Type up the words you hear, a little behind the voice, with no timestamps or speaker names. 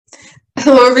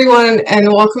Hello, everyone,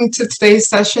 and welcome to today's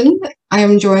session. I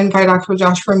am joined by Dr.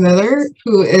 Joshua Miller,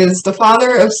 who is the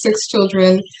father of 6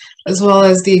 children, as well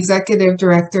as the executive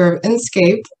director of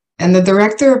Inscape and the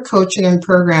director of coaching and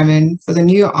programming for the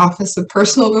new Office of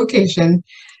Personal Vocation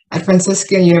at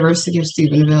Franciscan University of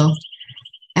Stephenville.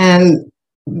 And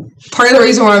part of the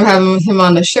reason why I'm having him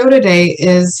on the show today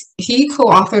is he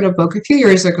co-authored a book a few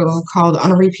years ago called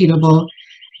Unrepeatable.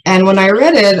 And when I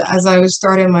read it, as I was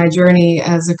starting my journey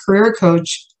as a career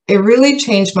coach, it really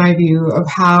changed my view of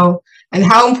how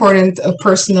important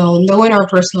knowing our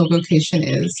personal vocation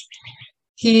is.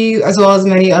 He, as well as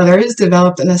many others,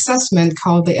 developed an assessment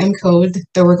called the M Code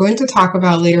that we're going to talk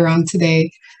about later on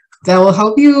today that will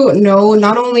help you know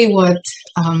not only what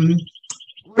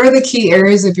are the key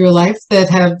areas of your life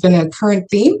that have been a current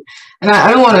theme. And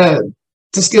I don't want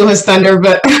to steal his thunder,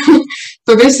 but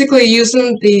but basically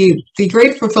using the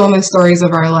great fulfillment stories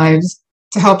of our lives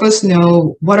to help us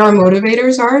know what our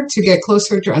motivators are to get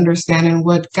closer to understanding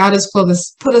what God has put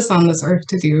us on this earth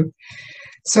to do.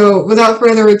 So without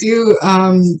further ado,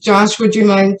 Josh, would you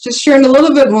mind just sharing a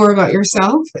little bit more about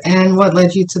yourself and what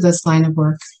led you to this line of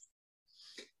work?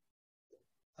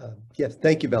 Yes,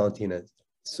 thank you, Valentina.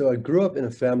 So I grew up in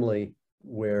a family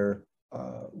where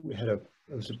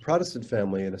it was a Protestant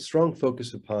family and a strong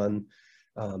focus upon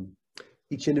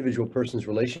each individual person's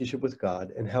relationship with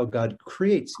God and how God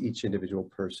creates each individual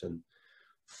person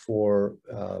for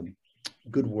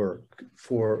good work,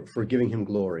 for giving him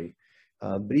glory.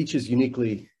 But each is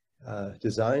uniquely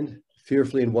designed,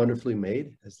 fearfully and wonderfully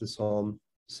made, as the Psalm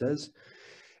says.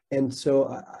 And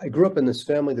so I grew up in this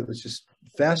family that was just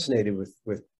fascinated with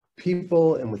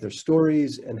people and with their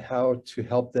stories and how to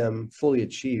help them fully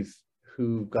achieve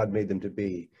who God made them to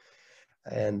be.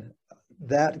 And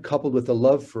that, coupled with a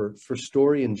love for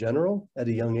story in general at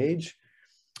a young age,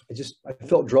 I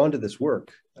felt drawn to this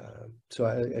work. So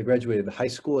I graduated high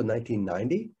school in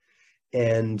 1990,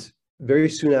 and very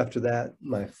soon after that,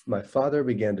 my father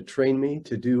began to train me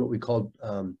to do what we called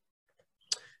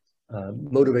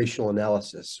motivational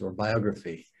analysis or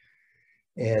biography.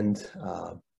 And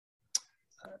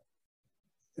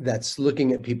that's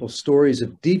looking at people's stories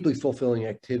of deeply fulfilling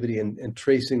activity and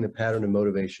tracing the pattern of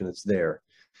motivation that's there.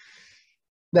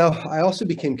 Now, I also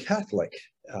became Catholic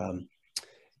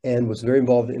and was very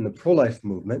involved in the pro-life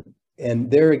movement. And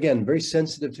there again, very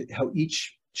sensitive to how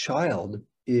each child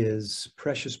is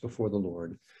precious before the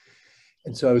Lord.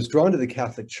 And so I was drawn to the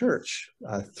Catholic Church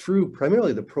through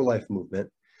primarily the pro-life movement.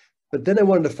 But then I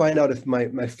wanted to find out if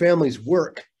my family's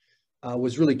work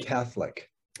was really Catholic.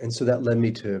 And so that led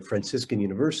me to Franciscan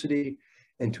University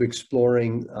and to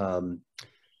exploring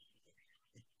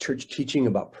church teaching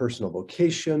about personal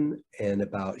vocation and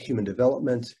about human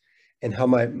development, and how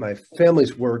my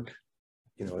family's work,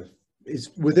 is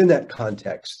within that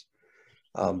context.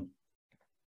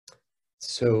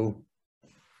 So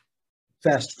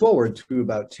fast forward to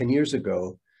about 10 years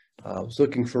ago, I was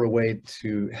looking for a way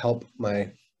to help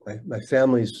my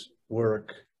family's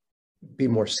work be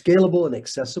more scalable and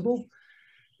accessible,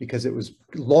 because it was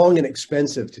long and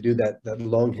expensive to do that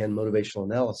longhand motivational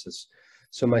analysis.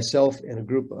 So myself and a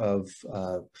group of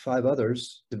 5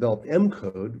 others developed M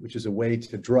Code, which is a way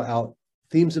to draw out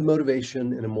themes of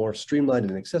motivation in a more streamlined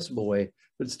and accessible way,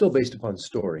 but it's still based upon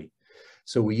story.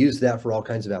 So we use that for all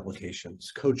kinds of applications: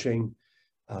 coaching,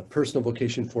 personal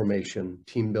vocation formation,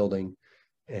 team building,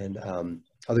 and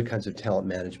other kinds of talent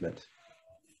management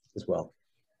as well.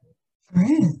 All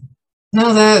right.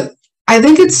 No, I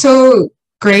think it's so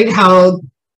great how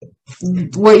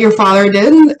what your father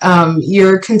did,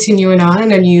 you're continuing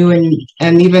on,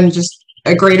 and even just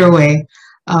a greater way.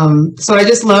 So I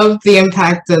just love the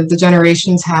impact that the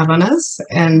generations have on us,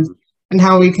 and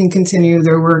how we can continue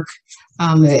their work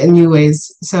in new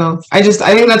ways. So I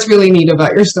think that's really neat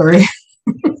about your story.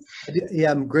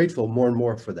 Yeah, I'm grateful more and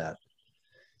more for that.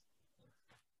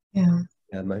 Yeah.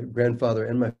 Yeah, my grandfather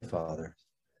and my father.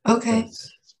 Okay.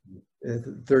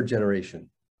 Third generation.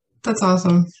 That's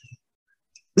awesome.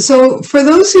 So for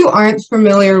those who aren't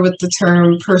familiar with the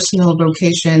term personal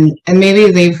vocation, and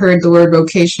maybe they've heard the word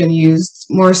vocation used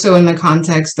more so in the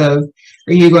context of,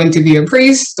 are you going to be a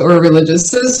priest or a religious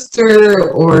sister,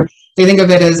 or they think of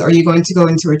it as, are you going to go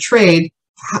into a trade?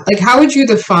 Like, how would you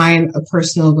define a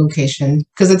personal vocation?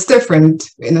 Because it's different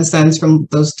in a sense from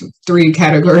those 3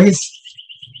 categories.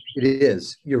 It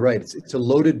is. You're right. It's a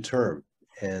loaded term,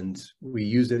 and we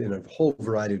use it in a whole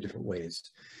variety of different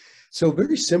ways. So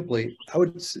very simply,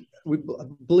 we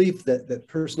believe that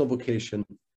personal vocation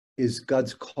is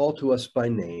God's call to us by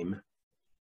name,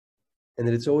 and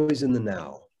that it's always in the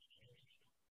now.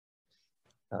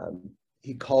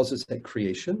 He calls us at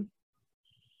creation.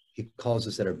 He calls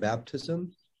us at our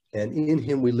baptism. and in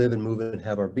him we live and move and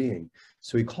have our being.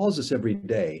 So he calls us every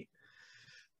day.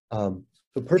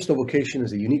 The personal vocation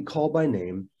is a unique call by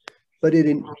name, but it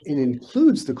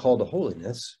includes the call to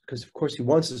holiness, because of course he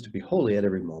wants us to be holy at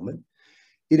every moment.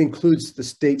 It includes the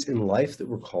states in life that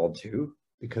we're called to,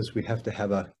 because we have to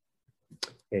have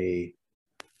a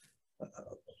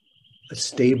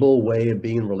stable way of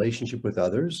being in relationship with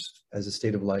others, as a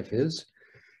state of life is.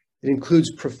 It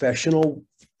includes professional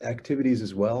activities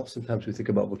as well. Sometimes we think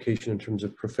about vocation in terms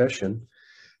of profession.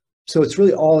 So it's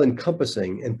really all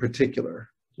encompassing and particular.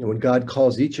 You know, when God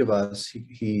calls each of us,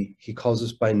 he calls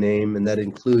us by name, and that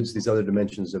includes these other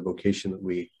dimensions of vocation that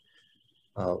we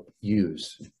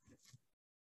use.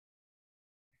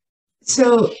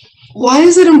 So why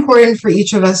is it important for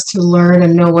each of us to learn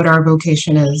and know what our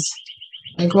vocation is?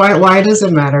 Like, why does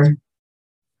it matter?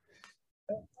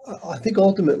 I think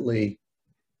ultimately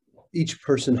each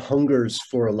person hungers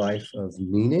for a life of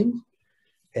meaning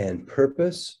and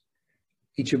purpose.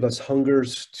 Each of us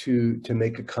hungers to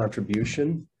make a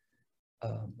contribution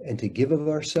and to give of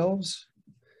ourselves.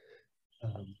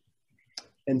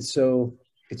 And so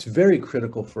it's very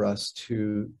critical for us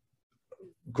to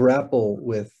grapple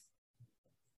with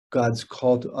God's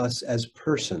call to us as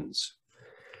persons.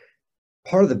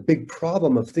 Part of the big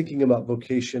problem of thinking about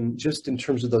vocation just in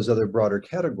terms of those other broader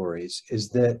categories is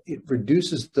that it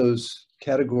reduces those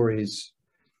categories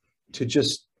to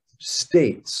just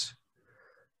states,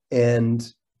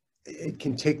 and it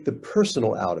can take the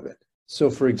personal out of it. So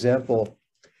for example,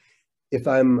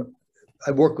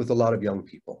 I work with a lot of young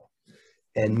people,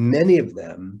 and many of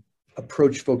them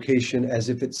approach vocation as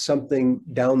if it's something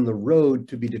down the road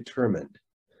to be determined.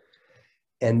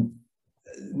 And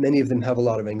many of them have a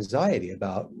lot of anxiety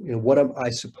about, you know, what am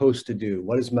I supposed to do?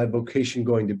 What is my vocation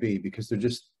going to be? Because they're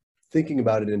just thinking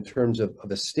about it in terms of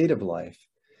a state of life.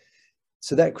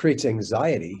 So that creates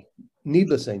anxiety,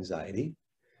 needless anxiety,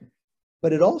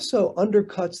 but it also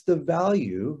undercuts the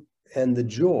value and the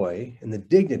joy and the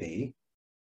dignity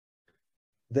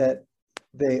that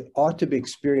they ought to be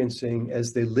experiencing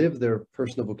as they live their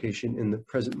personal vocation in the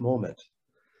present moment.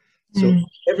 So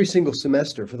every single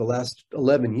semester for the last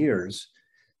 11 years,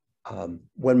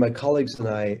 when my colleagues and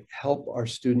I help our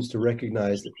students to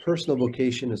recognize that personal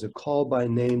vocation is a call by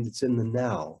name that's in the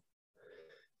now.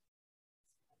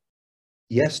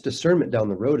 Yes, discernment down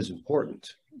the road is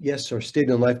important. Yes, our state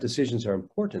and life decisions are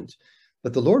important,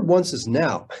 but the Lord wants us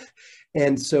now.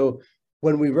 And so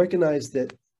when we recognize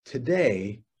that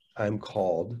today I'm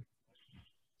called,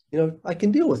 you know, I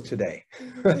can deal with today,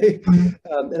 right?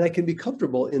 And I can be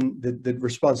comfortable in the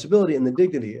responsibility and the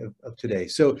dignity of today.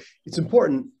 So it's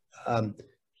important,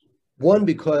 one,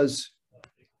 because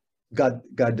God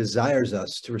desires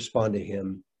us to respond to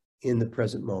him in the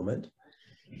present moment.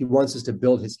 He wants us to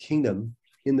build his kingdom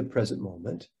in the present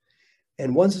moment,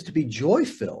 and wants us to be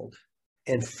joy-filled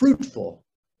and fruitful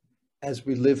as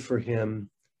we live for him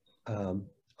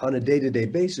on a day-to-day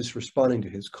basis, responding to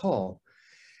his call.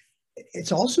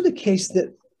 It's also the case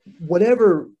that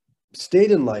whatever state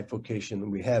in life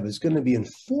vocation we have is going to be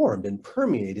informed and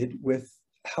permeated with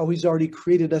how he's already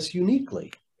created us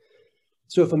uniquely.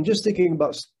 So if I'm just thinking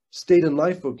about state in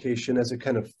life vocation as a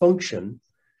kind of function,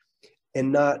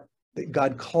 and not that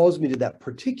God calls me to that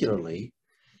particularly,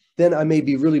 then I may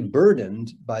be really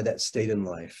burdened by that state in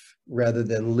life rather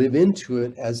than live into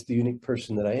it as the unique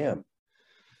person that I am.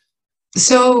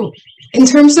 So in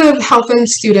terms of helping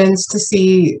students to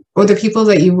see, or the people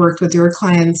that you worked with, your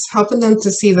clients, helping them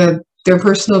to see that their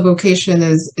personal vocation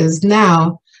is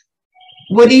now,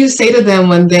 what do you say to them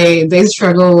when they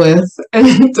struggle with,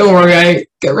 and don't worry, I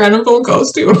get random phone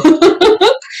calls too.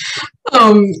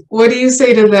 What do you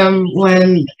say to them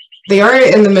when they are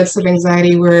in the midst of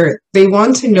anxiety where they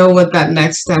want to know what that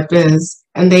next step is,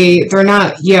 and they're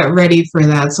not yet ready for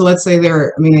that? So let's say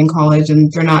they're, in college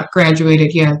and they're not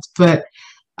graduated yet, but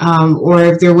or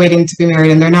if they're waiting to be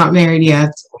married and they're not married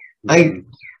yet, like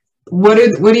what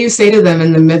do you say to them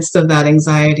in the midst of that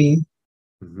anxiety?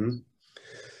 Mm-hmm.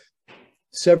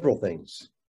 Several things.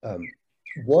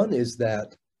 One is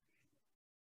that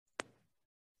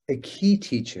a key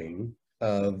teaching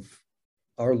of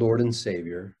our Lord and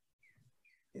Savior,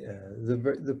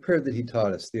 the prayer that he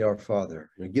taught us, the Our Father,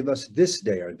 give us this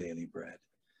day our daily bread.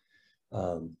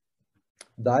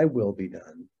 Thy will be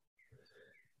done.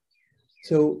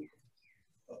 So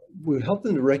we help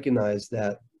them to recognize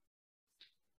that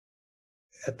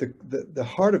at the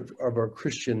heart of our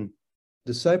Christian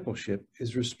discipleship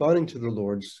is responding to the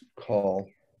Lord's call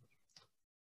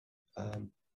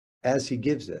as he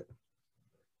gives it,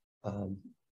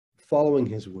 following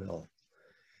his will.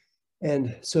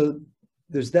 And so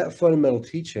there's that fundamental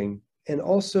teaching, and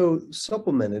also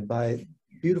supplemented by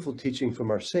beautiful teaching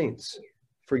from our saints.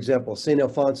 For example, St.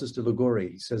 Alphonsus de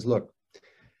Liguori says, look,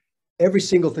 every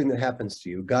single thing that happens to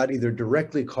you, God either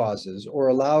directly causes or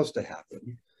allows to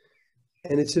happen,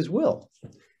 and it's his will.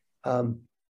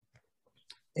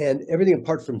 And everything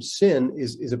apart from sin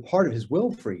is a part of his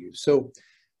will for you. So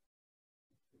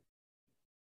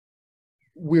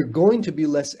we're going to be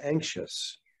less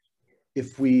anxious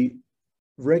if we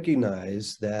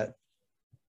recognize that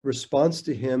response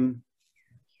to him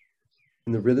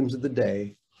in the rhythms of the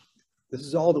day, this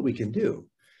is all that we can do.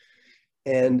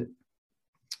 And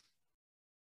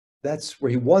that's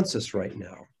where he wants us right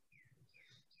now.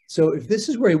 So if this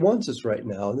is where he wants us right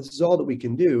now, and this is all that we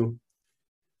can do,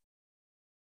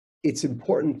 it's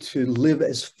important to live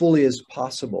as fully as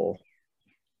possible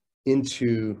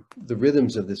into the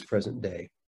rhythms of this present day.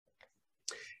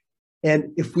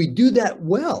 And if we do that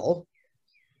well,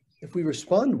 if we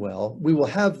respond well, we will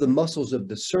have the muscles of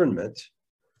discernment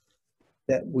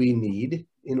that we need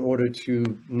in order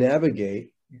to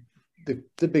navigate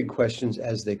the big questions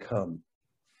as they come.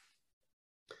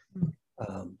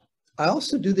 I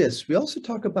also do this. We also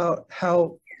talk about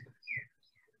how,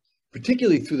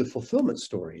 particularly through the fulfillment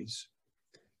stories,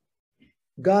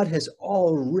 God has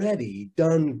already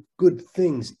done good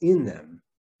things in them,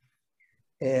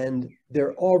 and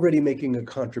they're already making a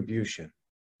contribution.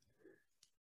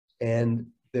 And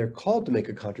they're called to make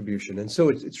a contribution. And so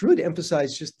it's really to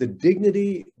emphasize just the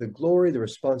dignity, the glory, the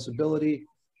responsibility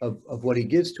of what he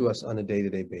gives to us on a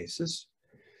day-to-day basis.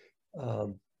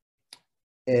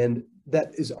 And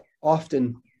that is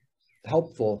often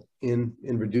helpful in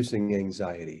reducing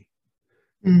anxiety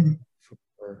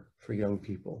for young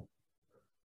people.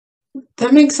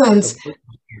 That makes sense.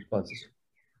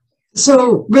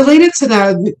 So related to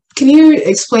that, can you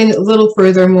explain a little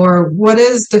further more, what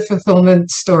is the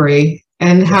fulfillment story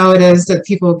and how it is that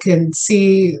people can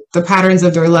see the patterns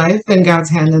of their life and God's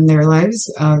hand in their lives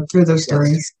through those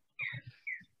stories?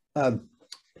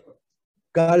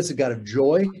 God is a God of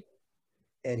joy,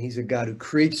 and he's a God who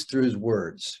creates through his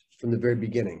words from the very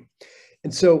beginning.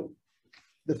 And so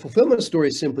the fulfillment story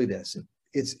is simply this.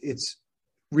 It's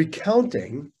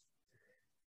recounting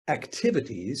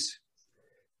activities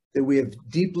that we have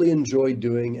deeply enjoyed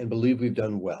doing and believe we've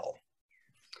done well.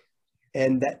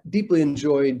 And that deeply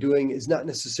enjoyed doing is not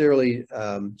necessarily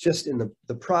just in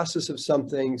the process of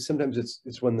something. Sometimes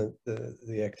it's when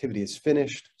the activity is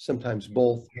finished, sometimes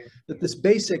both. But this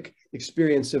basic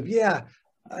experience of, yeah,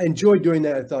 I enjoyed doing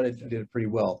that. I thought I did it pretty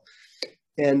well.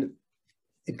 And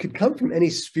it could come from any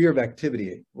sphere of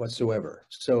activity whatsoever.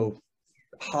 So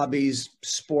hobbies,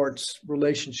 sports,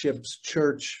 relationships,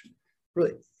 church,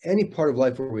 really any part of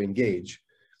life where we engage,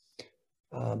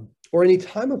 or any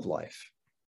time of life.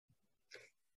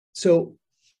 So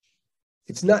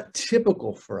it's not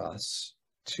typical for us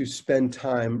to spend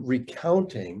time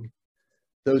recounting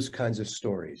those kinds of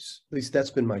stories. At least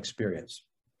that's been my experience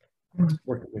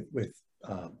working with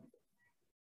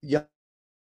young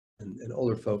and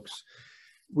older folks.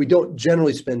 We don't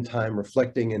generally spend time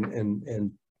reflecting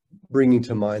and bringing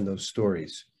to mind those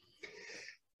stories.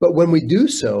 But when we do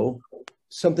so,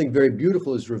 something very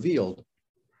beautiful is revealed.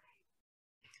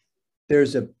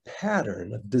 There's a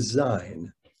pattern of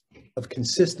design, of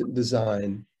consistent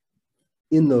design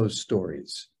in those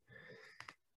stories.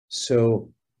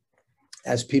 So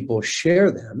as people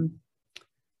share them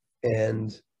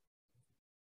and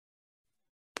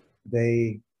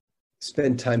they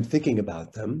spend time thinking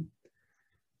about them,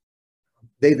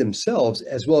 they themselves,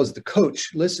 as well as the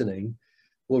coach listening,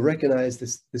 will recognize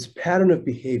this pattern of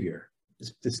behavior,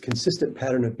 this consistent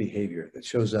pattern of behavior that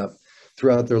shows up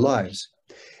throughout their lives.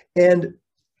 And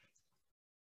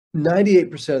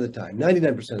 98% of the time,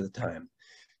 99% of the time,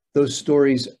 those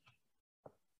stories,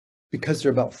 because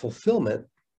they're about fulfillment,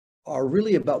 are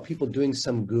really about people doing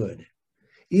some good.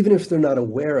 Even if they're not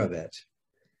aware of it,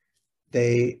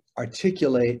 they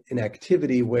articulate an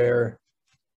activity where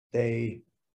they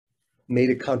made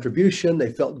a contribution,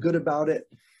 they felt good about it.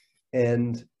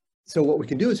 And so what we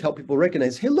can do is help people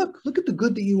recognize, hey, look at the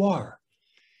good that you are.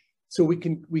 So we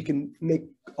can make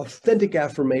authentic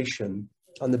affirmation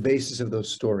on the basis of those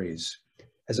stories,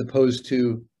 as opposed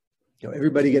to,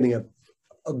 everybody getting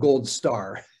a gold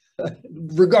star,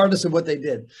 regardless of what they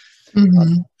did.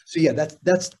 So yeah,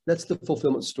 that's the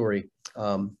fulfillment story.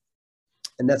 And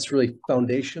that's really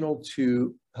foundational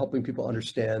to helping people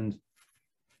understand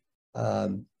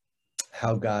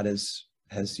how God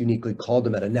has uniquely called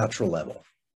them at a natural level.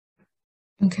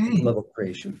 Okay. Level of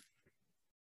creation.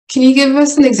 Can you give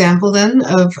us an example then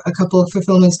of a couple of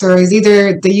fulfillment stories,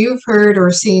 either that you've heard or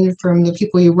seen from the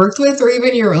people you worked with, or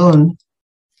even your own?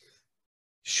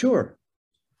 Sure.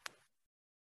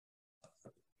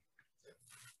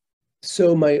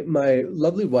 So my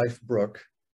lovely wife, Brooke,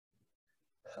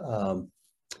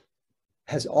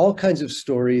 has all kinds of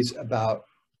stories about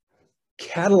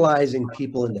catalyzing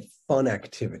people into fun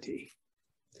activity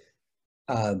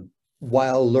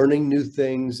while learning new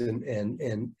things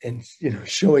and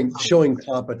showing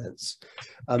competence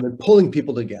and pulling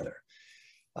people together.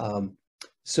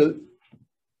 So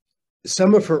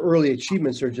some of her early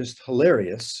achievements are just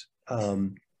hilarious.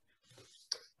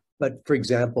 But for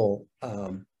example,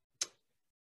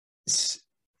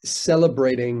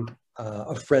 celebrating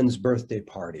a friend's birthday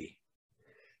party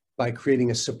by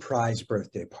creating a surprise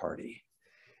birthday party,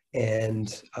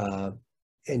 and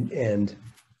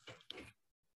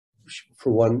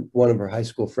for one of her high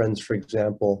school friends, for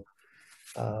example,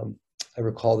 I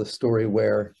recall the story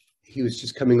where he was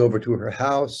just coming over to her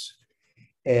house,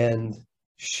 and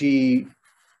she,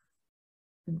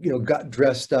 got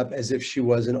dressed up as if she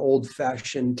was an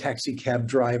old-fashioned taxi cab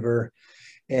driver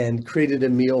and created a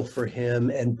meal for him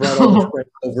and brought all the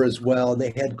friends over as well. And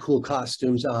they had cool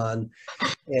costumes on,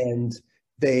 and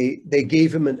they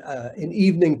gave him an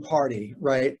evening party,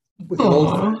 right, with an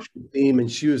old-fashioned theme, and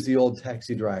she was the old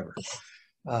taxi driver.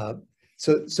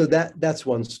 So that's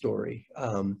one story.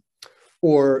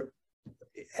 Or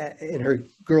in her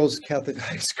girls' Catholic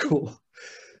high school,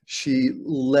 she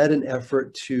led an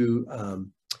effort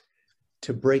to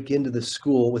break into the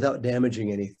school without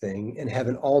damaging anything and have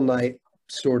an all-night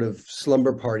sort of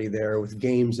slumber party there with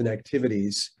games and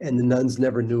activities, and the nuns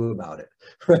never knew about it,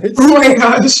 right? Oh my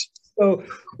gosh. So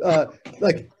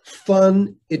like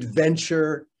fun,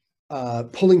 adventure,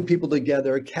 pulling people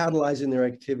together, catalyzing their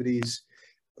activities.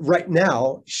 Right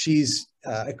now, she's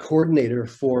a coordinator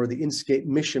for the Inscape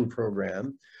mission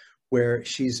program, where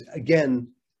she's, again,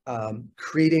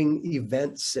 creating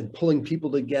events and pulling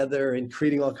people together and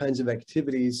creating all kinds of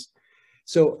activities.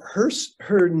 So her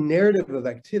narrative of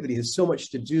activity has so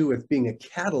much to do with being a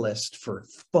catalyst for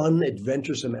fun,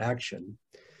 adventuresome action.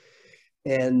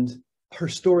 And her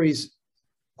stories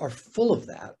are full of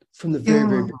that from the very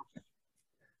beginning,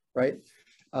 right?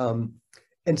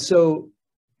 And so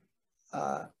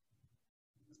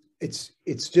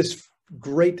it's just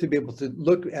great to be able to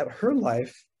look at her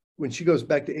life when she goes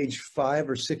back to age 5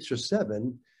 or 6 or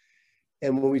 7.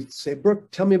 And when we say, Brooke,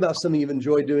 tell me about something you've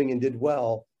enjoyed doing and did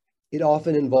well, it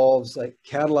often involves like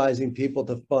catalyzing people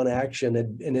to fun action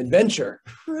and adventure,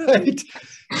 right?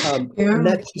 And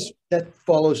that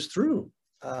follows through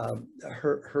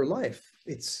her life.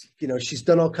 It's, she's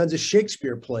done all kinds of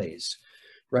Shakespeare plays,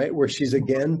 right? Where she's,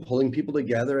 again, pulling people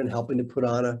together and helping to put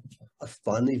on a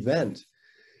fun event.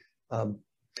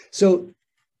 So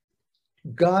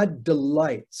God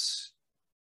delights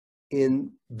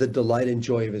in the delight and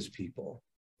joy of his people.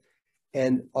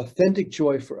 And authentic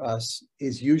joy for us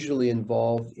is usually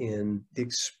involved in the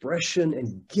expression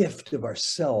and gift of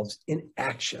ourselves in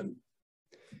action.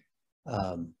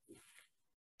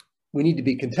 We need to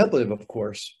be contemplative, of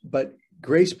course, but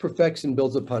grace perfects and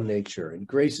builds upon nature, and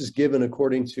grace is given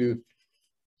according to,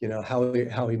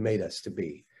 how he made us to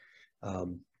be.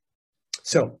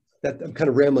 So that I'm kind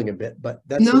of rambling a bit, but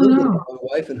that's a little bit about my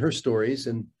wife and her stories.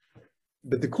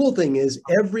 But the cool thing is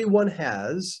everyone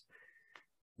has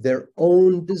their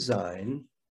own design,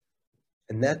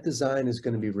 and that design is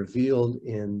going to be revealed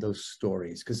in those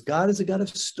stories, because God is a God of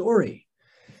story.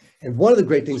 And one of the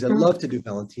great things I love to do,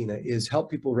 Valentina, is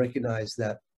help people recognize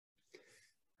that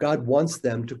God wants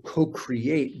them to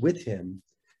co-create with him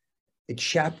a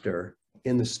chapter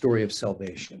in the story of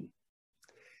salvation.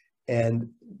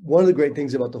 And one of the great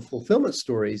things about the fulfillment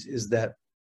stories is that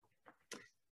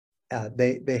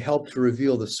they help to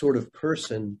reveal the sort of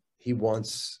person he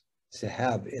wants to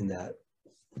have in that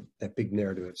big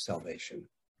narrative of salvation.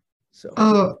 So,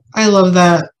 oh, I love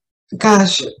that.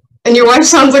 Gosh, and your wife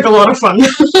sounds like a lot of fun.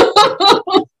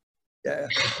 yeah.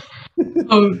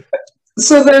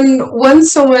 So then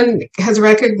once someone has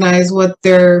recognized what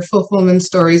their fulfillment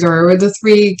stories are, or the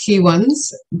 3 key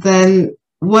ones, then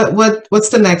what's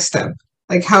the next step?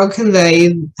 Like, how can they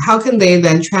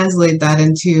then translate that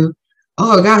into,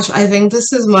 oh gosh, I think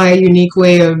this is my unique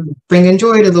way of bringing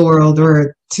joy to the world,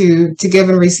 or to give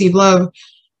and receive love?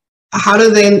 How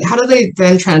do they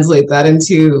then translate that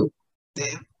into,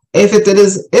 if it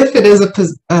is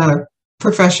a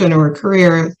profession or a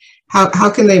career, how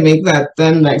can they make that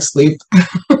then next leap?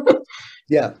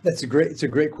 Yeah, it's a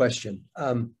great question.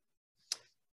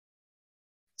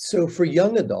 So for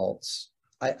young adults,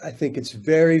 I think it's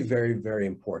very, very, very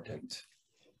important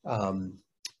for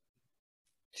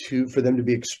them to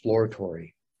be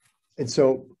exploratory. And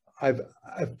so I've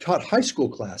taught high school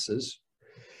classes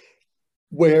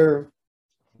where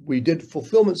we did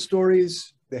fulfillment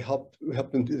stories, they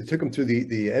took them through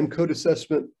the M-Code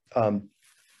assessment,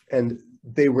 and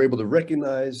they were able to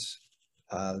recognize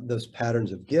those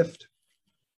patterns of gift.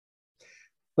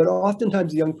 But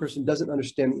oftentimes the young person doesn't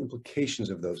understand the implications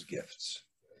of those gifts.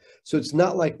 So it's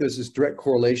not like there's this direct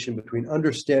correlation between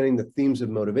understanding the themes of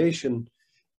motivation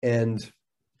and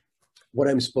what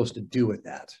I'm supposed to do with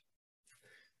that.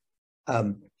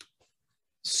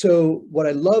 So what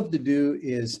I love to do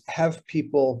is have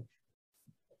people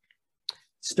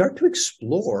start to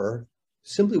explore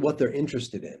simply what they're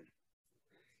interested in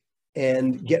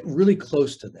and get really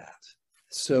close to that.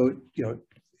 So,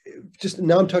 just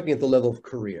now I'm talking at the level of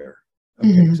career,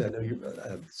 okay? Because I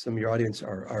know some of your audience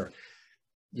are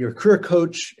you're a career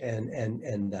coach,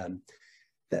 and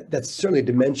that's certainly a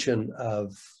dimension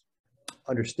of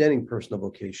understanding personal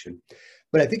vocation.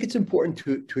 But I think it's important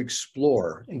to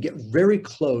explore and get very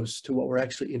close to what we're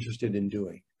actually interested in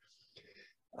doing.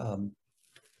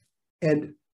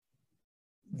 And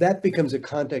that becomes a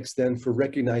context then for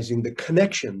recognizing the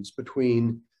connections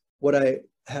between what I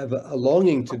have a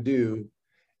longing to do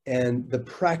and the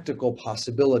practical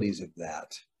possibilities of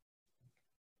that.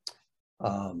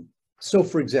 So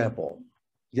for example,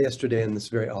 yesterday in this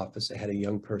very office, I had a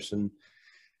young person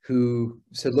who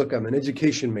said, look, I'm an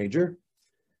education major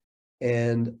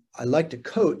and I like to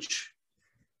coach.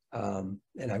 And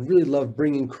I really love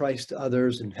bringing Christ to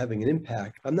others and having an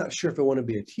impact. I'm not sure if I want to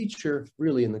be a teacher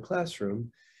really in the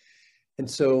classroom. And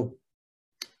so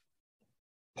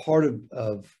part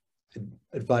of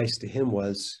advice to him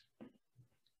was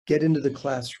get into the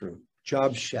classroom,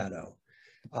 job shadow,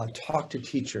 talk to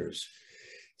teachers.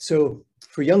 So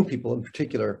for young people in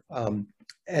particular,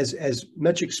 as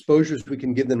much exposure as we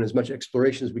can give them, as much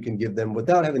exploration as we can give them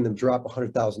without having them drop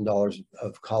 $100,000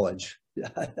 of college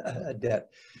debt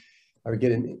or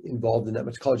get involved in that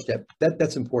much college debt,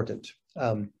 that's important.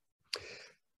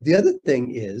 The other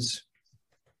thing is,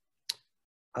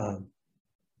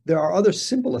 there are other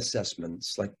simple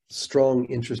assessments like strong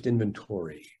interest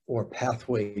inventory or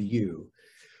pathway U,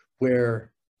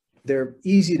 where they're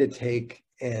easy to take,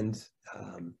 and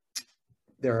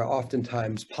there are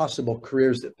oftentimes possible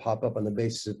careers that pop up on the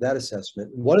basis of that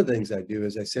assessment. And one of the things I do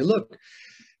is I say, look,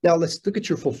 now let's look at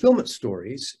your fulfillment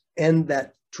stories and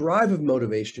that drive of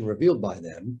motivation revealed by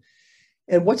them.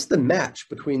 And what's the match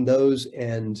between those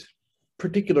and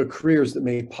particular careers that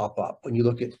may pop up when you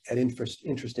look at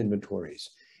interest inventories?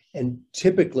 And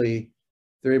typically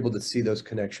they're able to see those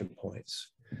connection points.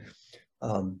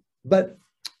 But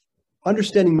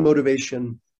understanding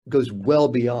motivation goes well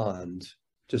beyond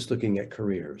just looking at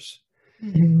careers.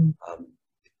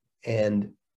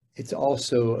 And it's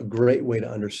also a great way to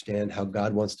understand how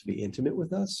God wants to be intimate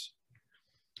with us.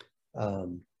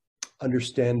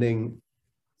 Understanding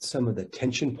some of the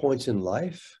tension points in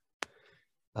life,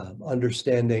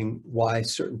 understanding why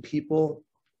certain people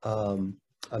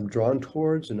I'm drawn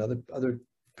towards and other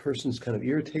persons kind of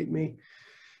irritate me.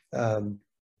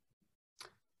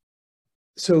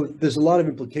 So there's a lot of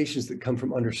implications that come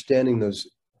from understanding those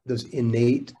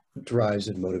innate drives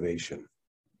of motivation,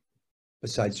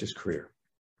 besides just career.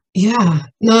 Yeah,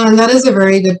 no, and that is a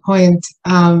very good point.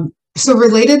 So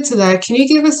related to that, can you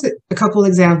give us a couple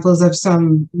examples of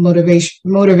some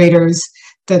motivators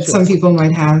that some people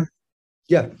might have?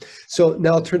 Yeah. So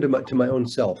now I'll turn to my own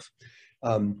self.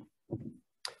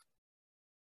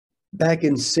 Back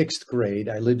in 6th grade,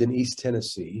 I lived in East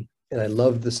Tennessee, and I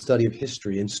loved the study of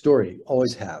history and story,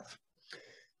 always have.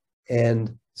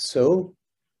 And so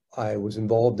I was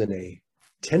involved in a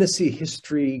Tennessee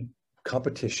history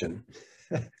competition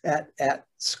at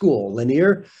school,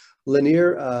 linear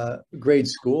grade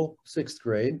school, 6th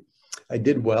grade. I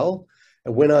did well. I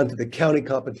went on to the county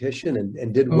competition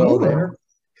and did well there,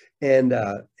 and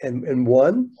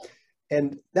won.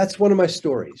 And that's one of my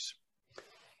stories.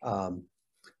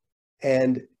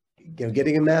 And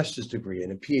getting a master's degree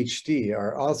and a PhD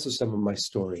are also some of my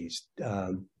stories.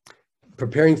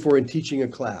 Preparing for and teaching a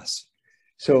class.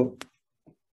 So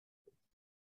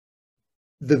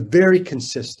the very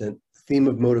consistent theme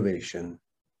of motivation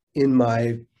in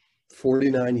my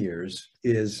 49 years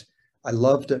is I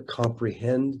love to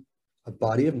comprehend a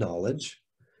body of knowledge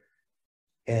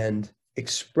and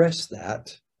express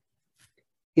that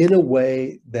in a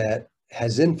way that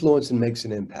has influence and makes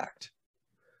an impact.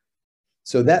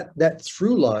 So that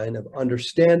through line of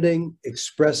understanding,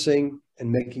 expressing,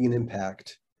 and making an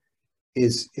impact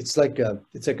it's like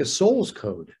a soul's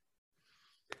code.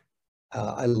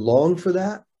 I long for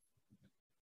that.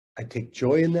 I take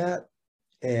joy in that,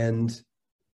 and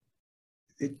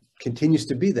it continues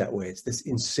to be that way. It's this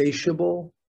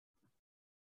insatiable,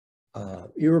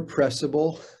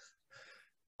 irrepressible,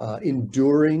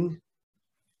 enduring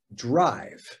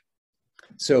drive.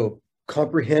 So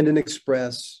comprehend and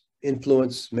express,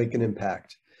 influence, make an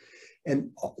impact.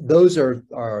 And those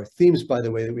are themes, by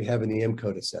the way, that we have in the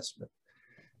M-Code assessment.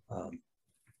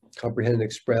 Comprehend and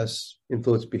express,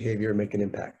 influence behavior, make an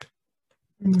impact.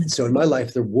 So in my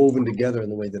life, they're woven together in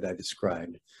the way that I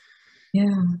described.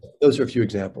 Yeah. Those are a few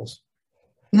examples.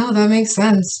 No, that makes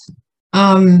sense.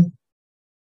 And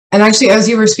actually, as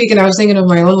you were speaking, I was thinking of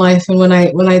my own life. And when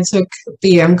I took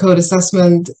the M-Code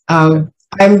assessment,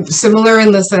 I'm similar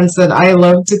in the sense that I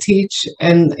love to teach,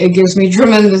 and it gives me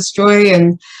tremendous joy.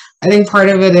 And I think part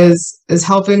of it is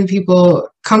helping people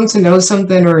come to know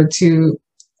something, or to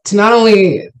not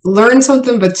only learn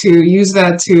something, but to use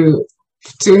that to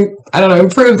I don't know,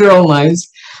 improve their own lives.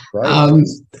 Right.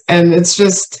 And it's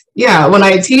just, yeah, when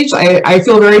I teach, I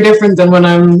feel very different than when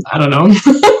I'm, I don't know,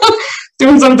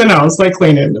 doing something else like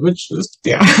cleaning, which is,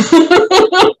 yeah.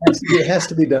 It has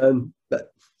to be done,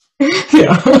 but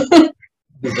yeah.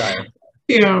 desire.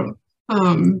 Yeah.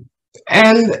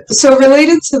 And so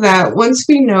related to that, once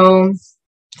we know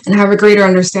and have a greater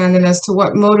understanding as to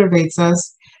what motivates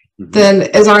us, then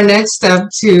is our next step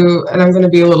to, and I'm going to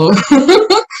be a little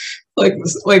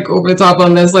like over the top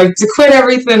on this, like to quit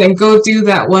everything and go do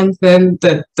that one thing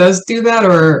that does do that?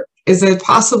 Or is it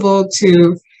possible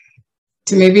to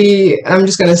maybe, I'm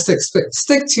just going to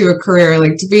stick to a career,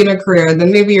 like to be in a career, and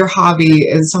then maybe your hobby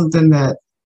is something that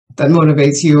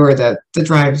motivates you, or that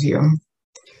drives you?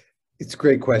 It's a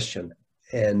great question.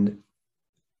 And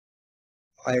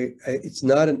it's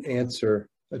not an answer.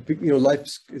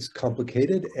 Life is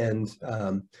complicated, and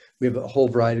we have a whole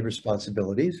variety of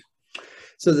responsibilities.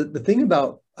 So the thing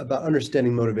about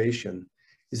understanding motivation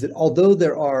is that although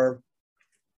there are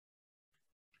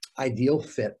ideal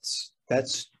fits,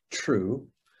 that's true,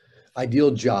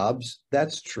 ideal jobs,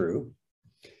 that's true,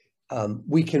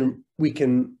 we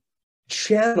can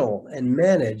channel and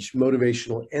manage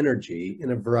motivational energy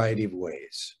in a variety of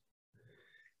ways.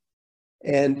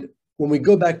 And when we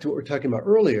go back to what we were talking about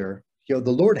earlier, the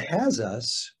Lord has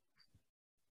us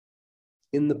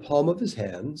in the palm of his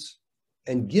hands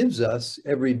and gives us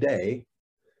every day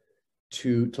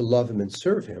to love him and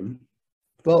serve him.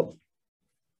 Well,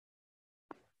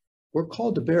 we're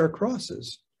called to bear our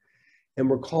crosses, and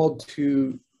we're called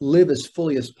to live as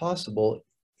fully as possible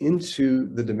into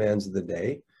the demands of the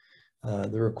day,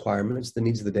 the requirements, the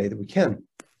needs of the day that we can.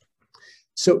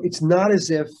 So it's not as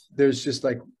if there's just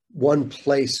like one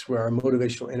place where our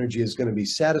motivational energy is going to be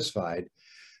satisfied.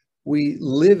 We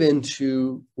live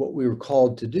into what we were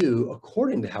called to do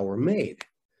according to how we're made.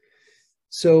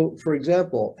 So, for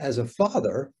example, as a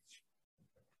father,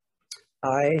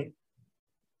 I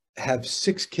have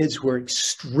 6 kids who are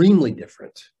extremely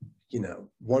different.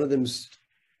 One of them's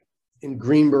in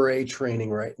Green Beret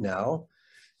training right now.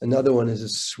 Another one is a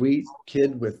sweet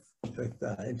kid with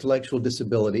intellectual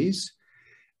disabilities,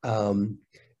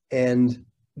 and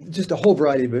just a whole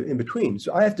variety of in between.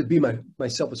 So I have to be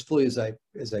myself as fully as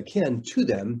I can to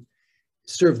them,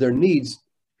 serve their needs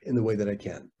in the way that I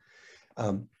can.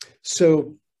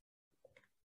 So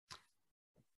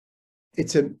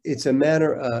it's a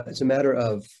matter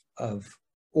of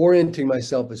orienting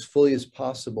myself as fully as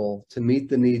possible to meet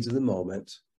the needs of the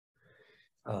moment.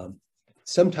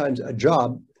 Sometimes a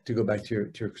job, to go back to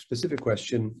your specific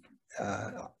question,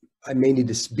 I may need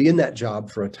to be in that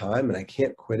job for a time, and I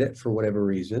can't quit it for whatever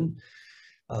reason.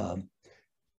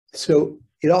 So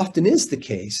it often is the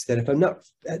case that if I'm not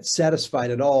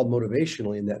satisfied at all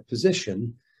motivationally in that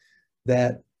position,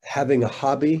 that having a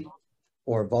hobby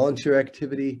or a volunteer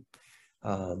activity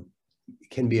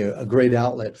can be a great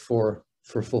outlet for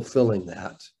fulfilling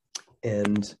that.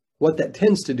 And what that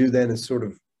tends to do then is sort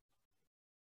of,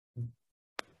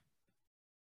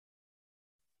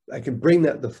 I can bring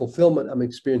the fulfillment I'm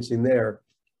experiencing there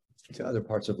to other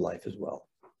parts of life as well.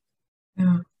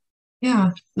 Yeah.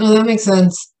 Yeah. No, that makes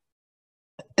sense.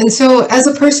 And so as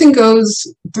a person goes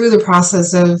through the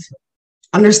process of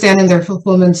understanding their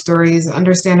fulfillment stories,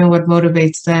 understanding what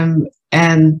motivates them,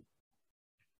 and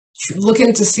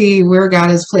looking to see where God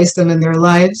has placed them in their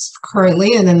lives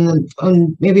currently, and then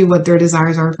maybe what their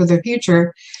desires are for the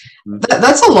future,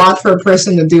 that's a lot for a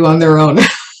person to do on their own.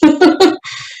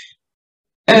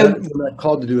 And we're not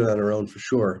called to do it on our own, for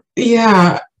sure.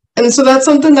 Yeah. And so that's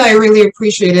something that I really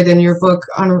appreciated in your book,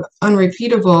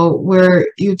 Unrepeatable, where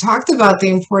you talked about the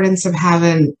importance of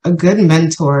having a good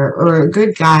mentor or a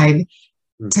good guide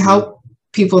to help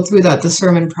people through that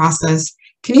discernment process.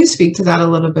 Can you speak to that a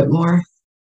little bit more?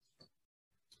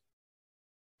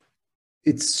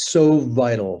 It's so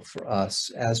vital for us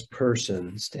as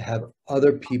persons to have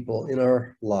other people in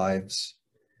our lives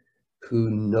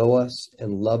who know us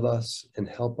and love us and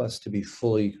help us to be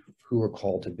fully who we're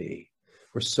called to be.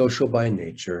 We're social by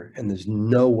nature, and there's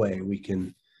no way we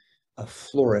can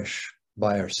flourish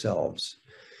by ourselves.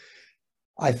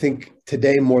 I think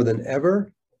today more than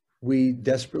ever, we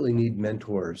desperately need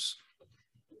mentors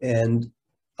and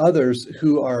others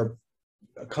who are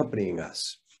accompanying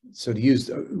us. So to use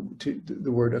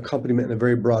the word accompaniment in a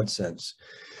very broad sense,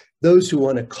 those who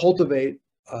want to cultivate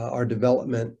our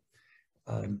development,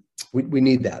 we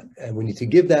need that, and we need to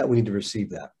give that, we need to receive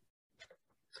that.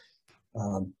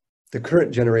 The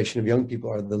current generation of young people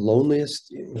are the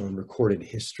loneliest, in recorded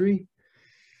history.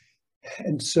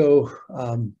 And so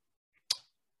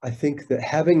I think that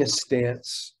having a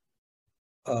stance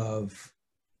of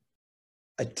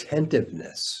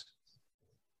attentiveness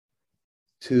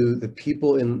to the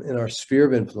people in our sphere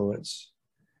of influence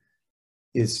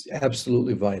is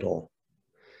absolutely vital.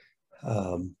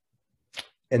 And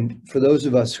for those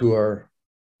of us who are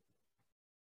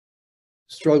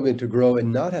struggling to grow and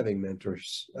not having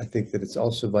mentors, I think that it's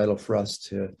also vital for us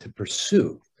to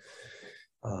pursue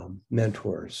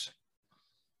mentors.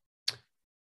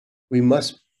 We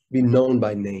must be known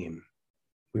by name.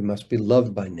 We must be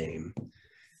loved by name.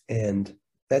 And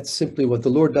that's simply what the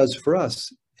Lord does for us.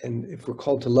 And if we're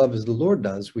called to love as the Lord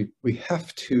does, we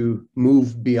have to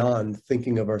move beyond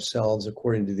thinking of ourselves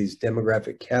according to these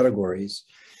demographic categories,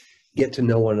 get to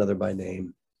know one another by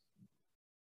name,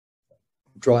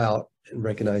 draw out and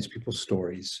recognize people's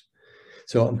stories.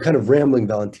 So I'm kind of rambling,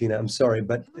 Valentina, I'm sorry,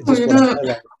 but I just want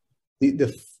to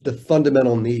highlight the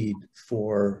fundamental need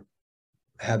for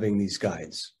having these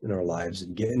guides in our lives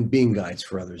and being guides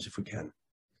for others if we can.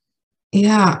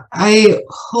 Yeah, I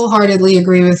wholeheartedly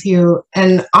agree with you.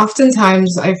 And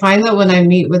oftentimes I find that when I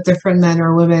meet with different men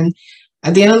or women,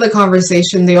 at the end of the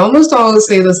conversation, they almost always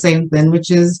say the same thing, which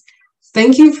is,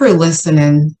 thank you for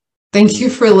listening. Thank you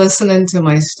for listening to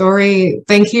my story.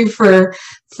 Thank you for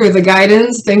the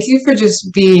guidance. Thank you for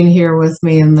just being here with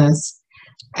me in this.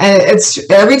 And it's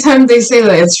every time they say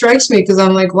that, it strikes me because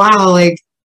I'm like, wow, like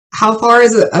how far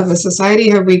of a society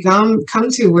have we come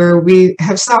to where we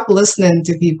have stopped listening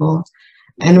to people?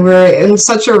 And we're in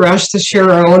such a rush to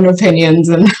share our own opinions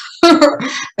and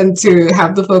and to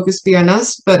have the focus be on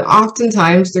us. But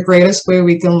oftentimes the greatest way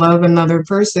we can love another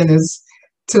person is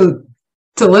to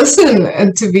listen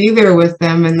and to be there with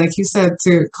them. And like you said,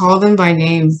 to call them by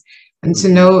name and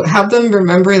to have them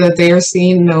remember that they are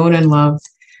seen, known, and loved.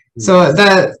 So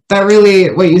that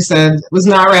really, what you said was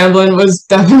not rambling, was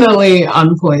definitely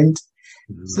on point.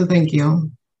 So thank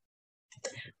you.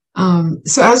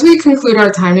 So as we conclude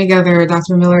our time together,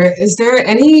 Dr. Miller, is there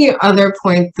any other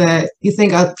point that you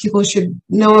think people should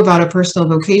know about a personal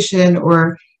vocation,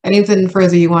 or anything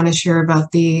further you want to share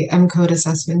about the M-Code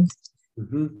assessment?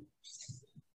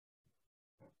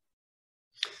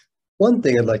 One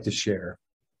thing I'd like to share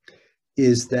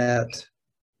is that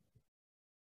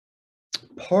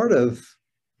part of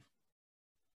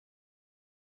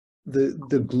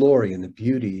the glory and the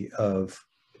beauty of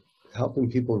helping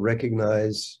people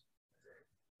recognize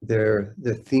their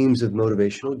themes of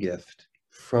motivational gift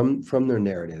from their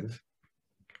narrative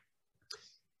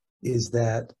is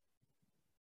that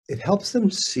it helps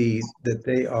them see that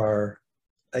they are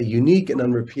a unique and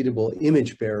unrepeatable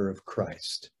image bearer of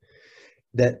Christ,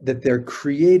 that they're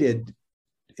created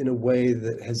in a way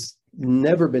that has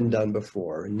never been done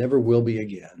before and never will be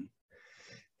again,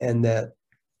 and that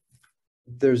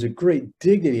there's a great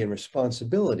dignity and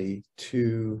responsibility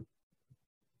to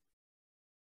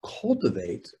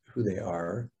cultivate who they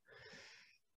are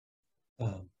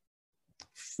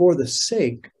for the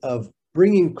sake of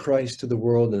bringing Christ to the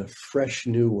world in a fresh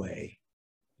new way.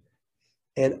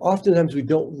 And oftentimes we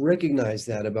don't recognize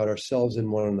that about ourselves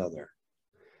and one another.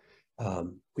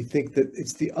 We think that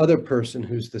it's the other person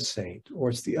who's the saint, or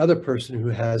it's the other person who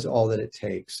has all that it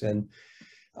takes. And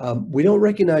we don't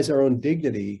recognize our own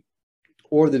dignity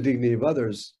or the dignity of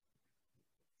others,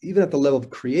 even at the level of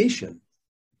creation.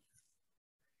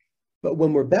 But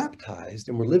when we're baptized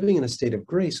and we're living in a state of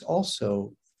grace,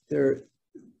 also, there's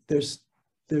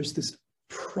this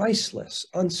priceless,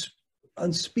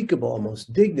 unspeakable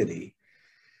almost dignity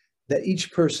that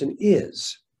each person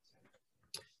is.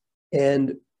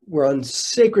 And we're on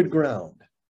sacred ground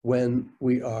when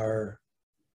we are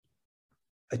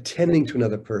attending to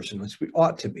another person, which we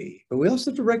ought to be. But we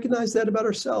also have to recognize that about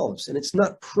ourselves. And it's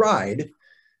not pride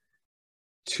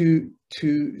to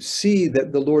see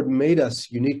that the Lord made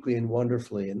us uniquely and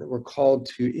wonderfully, and that we're called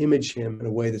to image him in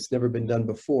a way that's never been done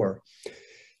before.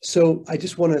 So I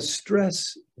just want to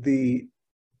stress the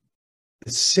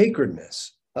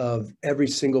sacredness of every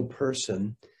single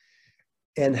person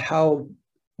and how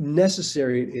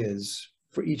necessary it is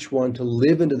for each one to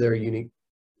live into their unique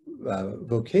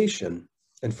vocation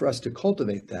and for us to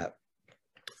cultivate that.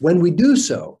 When we do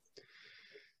so,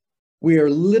 we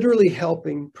are literally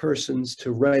helping persons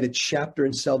to write a chapter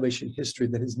in salvation history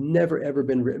that has never, ever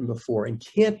been written before and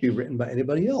can't be written by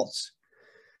anybody else.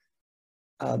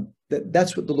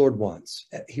 That's what the Lord wants.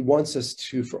 He wants us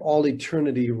to, for all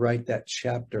eternity, write that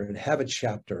chapter and have a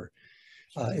chapter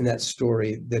in that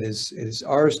story that is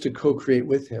ours to co-create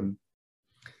with him.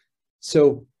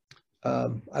 So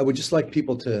I would just like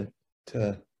people to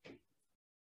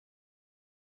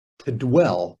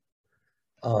dwell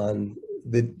on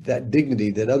that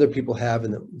dignity that other people have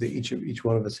and that each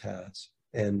one of us has,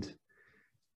 and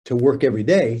to work every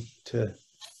day to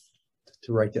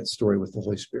write that story with the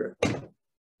Holy Spirit.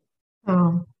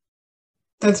 Oh,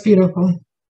 that's beautiful.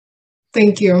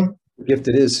 Thank you. The gift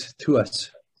it is to us.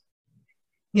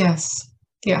 Yes,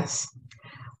 yes.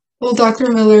 Well,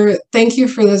 Dr. Miller, thank you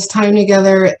for this time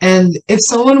together. And if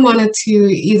someone wanted to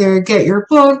either get your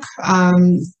book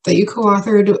that you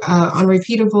co-authored on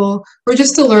Repeatable, or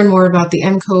just to learn more about the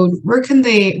M Code, where can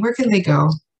they go?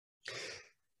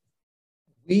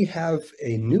 We have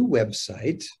a new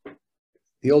website.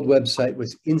 The old website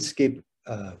was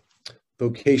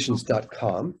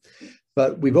inscapevocations.com,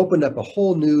 but we've opened up a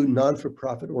whole new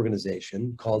non-for-profit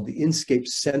organization called the Inscape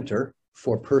Center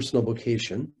for Personal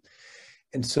Vocation.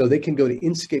 And so they can go to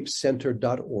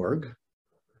inscapecenter.org.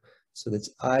 So that's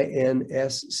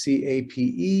INSCAPE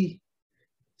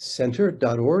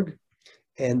center.org.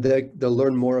 And they'll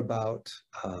learn more about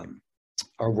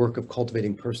our work of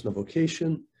cultivating personal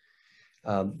vocation.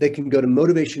 They can go to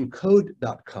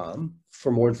motivationcode.com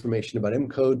for more information about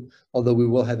M-Code, although we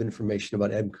will have information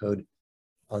about M-Code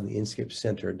on the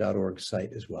inscapecenter.org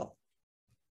site as well.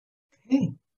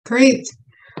 Okay, great.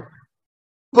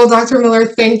 Well, Dr. Miller,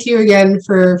 thank you again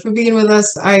for being with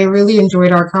us. I really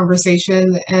enjoyed our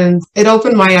conversation, and it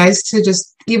opened my eyes to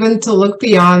just even to look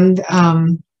beyond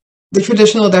the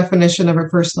traditional definition of a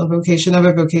personal vocation, of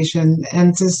a vocation,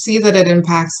 and to see that it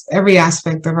impacts every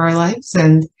aspect of our lives.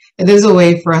 And it is a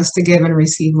way for us to give and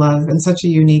receive love in such a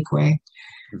unique way.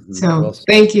 Mm-hmm. So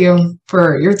thank you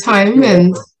for your time,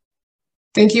 and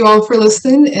thank you all for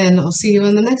listening, and I'll see you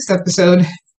in the next episode.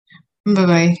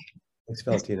 Bye-bye. Thanks,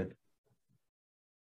 Valentina.